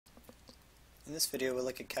In this video we'll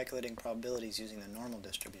look at calculating probabilities using the normal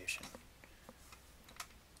distribution.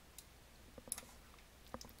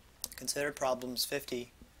 Consider problems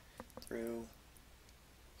 50 through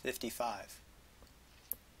 55.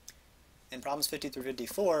 In problems 50 through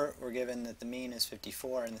 54, we're given that the mean is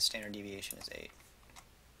 54 and the standard deviation is 8. In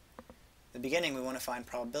the beginning, we want to find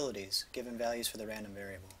probabilities, given values for the random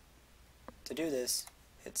variable. To do this,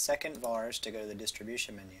 hit second vars to go to the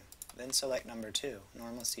distribution menu, then select number 2,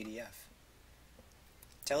 normal CDF.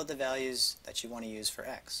 Tell it the values that you want to use for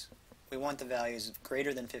x. We want the values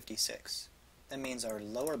greater than 56. That means our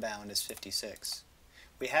lower bound is 56.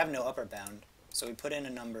 We have no upper bound, so we put in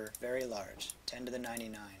a number very large, 10 to the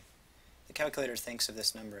 99. The calculator thinks of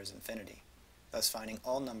this number as infinity, thus finding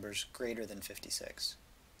all numbers greater than 56.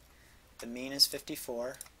 The mean is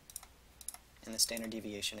 54, and the standard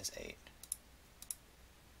deviation is 8.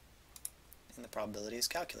 And the probability is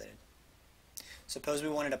calculated. Suppose we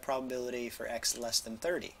wanted a probability for x less than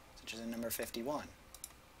 30, such as in number 51.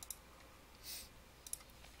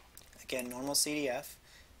 Again, normal CDF.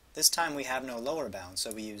 This time we have no lower bound,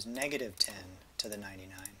 so we use negative 10 to the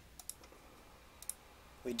 99.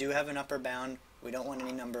 We do have an upper bound. We don't want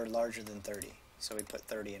any number larger than 30, so we put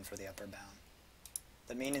 30 in for the upper bound.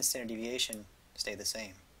 The mean and standard deviation stay the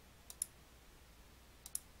same.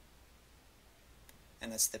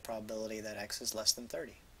 And that's the probability that x is less than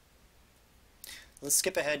 30. Let's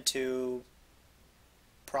skip ahead to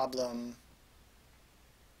problem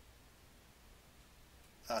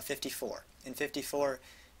 54. In 54,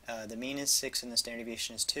 the mean is 6 and the standard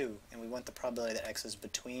deviation is 2, and we want the probability that x is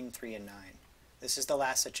between 3 and 9. This is the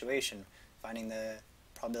last situation, finding the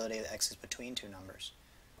probability that x is between two numbers.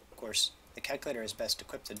 Of course, the calculator is best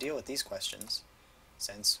equipped to deal with these questions,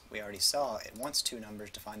 since we already saw it wants two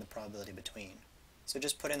numbers to find the probability between. So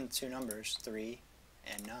just put in the two numbers, 3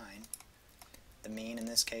 and 9. The mean in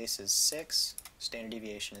this case is 6, standard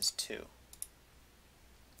deviation is 2.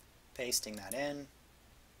 Pasting that in.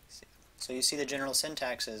 So you see the general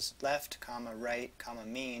syntax is left, comma, right, comma,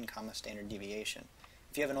 mean, comma, standard deviation.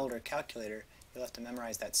 If you have an older calculator, you'll have to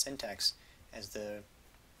memorize that syntax as the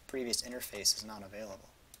previous interface is not available.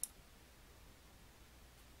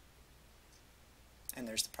 And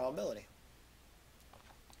there's the probability.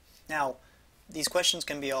 Now, these questions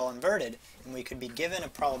can be all inverted, and we could be given a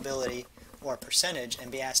probability or a percentage and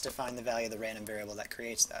be asked to find the value of the random variable that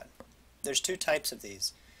creates that. There's two types of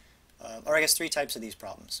these, or I guess three types of these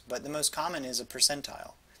problems, but the most common is a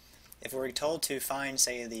percentile. If we're told to find,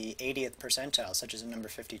 say, the 80th percentile, such as in number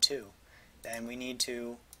 52, then we need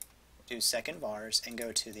to do second vars and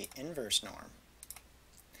go to the inverse norm.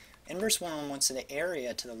 Inverse norm wants the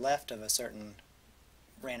area to the left of a certain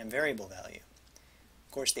random variable value.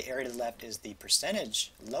 Of course, the area to the left is the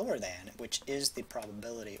percentage lower than, which is the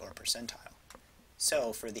probability or percentile.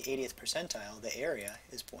 So for the 80th percentile, the area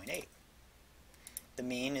is 0.8. The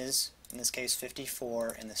mean is, in this case,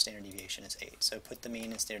 54, and the standard deviation is 8. So put the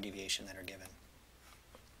mean and standard deviation that are given.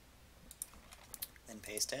 Then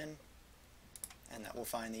paste in, and that will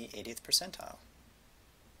find the 80th percentile.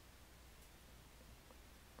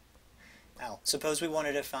 Now, suppose we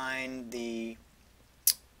wanted to find the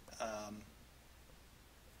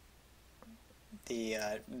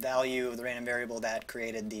value of the random variable that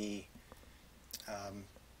created the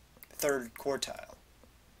third quartile.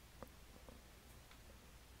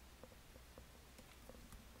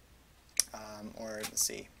 Or let's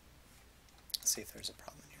see if there's a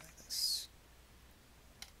problem here like this.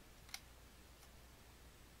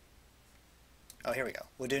 Oh, here we go.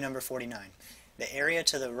 We'll do number 49. The area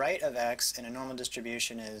to the right of x in a normal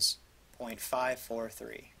distribution is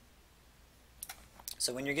 0.543.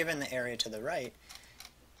 So when you're given the area to the right,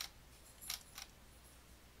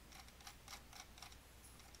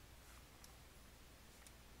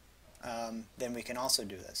 then we can also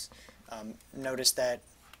do this. Notice that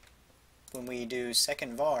when we do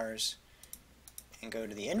second vars and go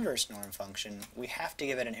to the inverse norm function, we have to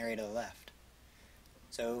give it an area to the left.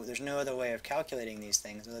 So there's no other way of calculating these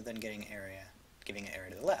things other than giving an area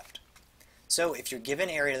to the left. So if you're given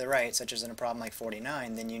area to the right, such as in a problem like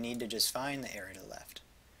 49, then you need to just find the area to the left.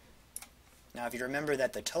 Now if you remember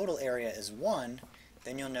that the total area is 1,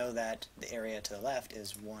 then you'll know that the area to the left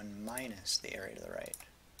is 1 minus the area to the right.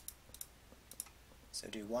 So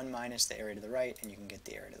do 1 minus the area to the right, and you can get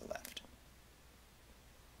the area to the left.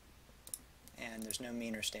 And there's no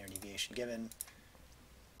mean or standard deviation given,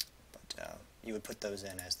 but you would put those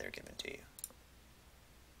in as they're given to you.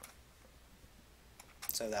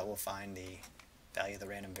 So that will find the value of the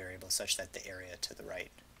random variable such that the area to the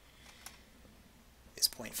right is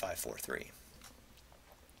 0.543.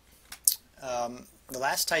 The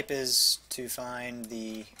last type is to find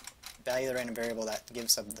the value of the random variable that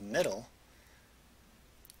gives us the middle,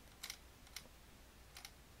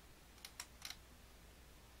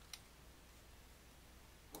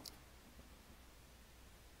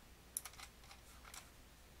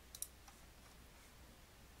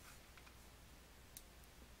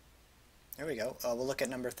 there we go. We'll look at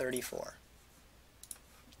number 34.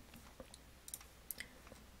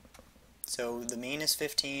 So the mean is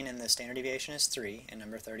 15 and the standard deviation is 3 in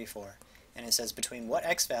number 34. And it says between what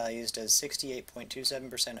x values does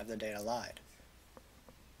 68.27% of the data lie?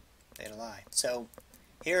 So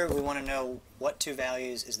here we want to know what two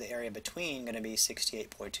values is the area between going to be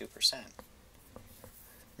 68.2%.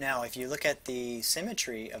 Now if you look at the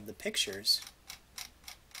symmetry of the pictures,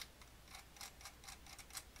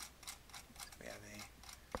 we have an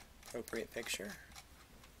appropriate picture.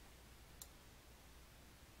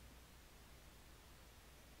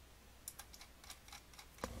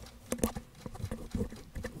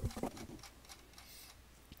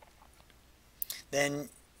 Then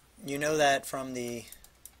you know that from the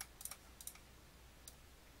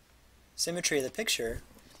symmetry of the picture,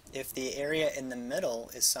 if the area in the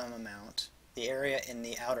middle is some amount, the area in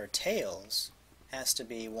the outer tails has to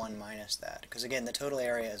be 1 minus that, because again the total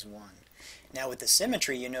area is 1. Now with the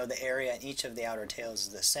symmetry, you know the area in each of the outer tails is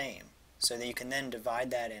the same, so that you can then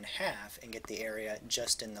divide that in half and get the area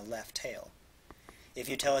just in the left tail. If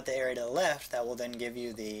you tell it the area to the left, that will then give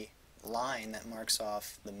you the line that marks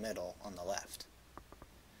off the middle on the left.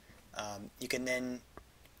 You can then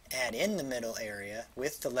add in the middle area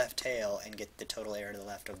with the left tail and get the total area to the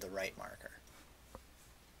left of the right marker.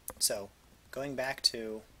 So going back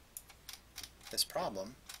to this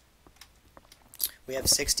problem, we have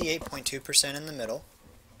 68.2% in the middle.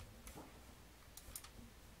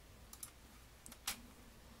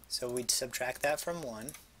 So we'd subtract that from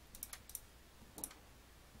 1.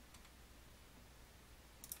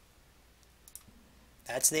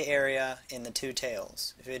 That's the area in the two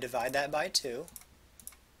tails. If you divide that by 2,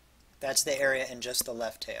 that's the area in just the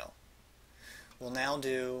left tail. We'll now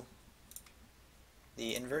do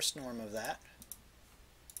the inverse norm of that.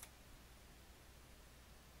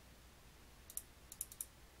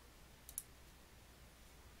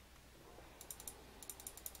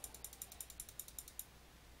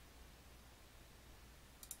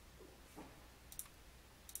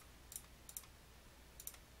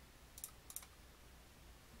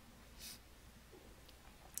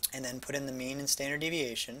 And then put in the mean and standard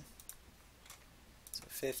deviation. So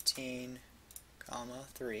 15,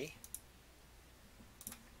 3.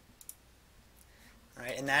 All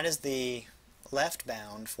right, and that is the left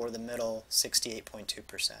bound for the middle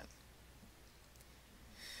 68.2%.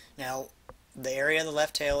 Now, the area of the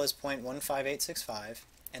left tail is 0.15865,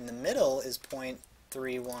 and the middle is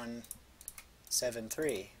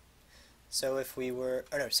 0.3173. So if we were,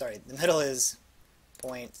 oh no, sorry, the middle is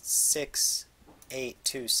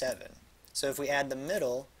 0.6827. So if we add the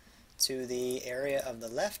middle to the area of the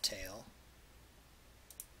left tail,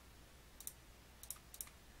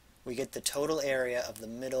 we get the total area of the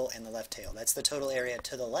middle and the left tail. That's the total area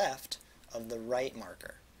to the left of the right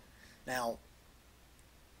marker. Now,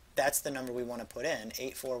 that's the number we want to put in,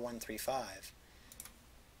 84135.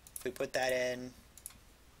 If we put that in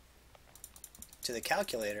to the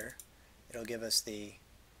calculator, it'll give us the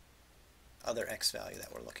other x value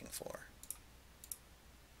that we're looking for.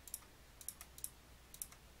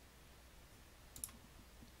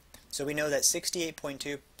 So we know that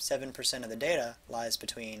 68.27% of the data lies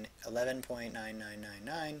between 11.9999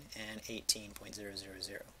 and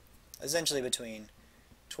 18.000, essentially between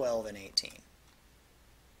 12 and 18.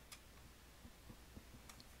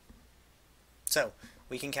 So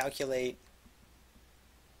we can calculate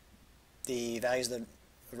the values of the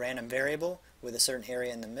random variable with a certain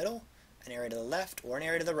area in the middle, an area to the left, or an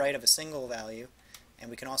area to the right of a single value. And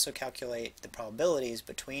we can also calculate the probabilities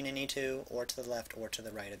between any two, or to the left or to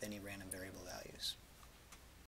the right of any random variable values.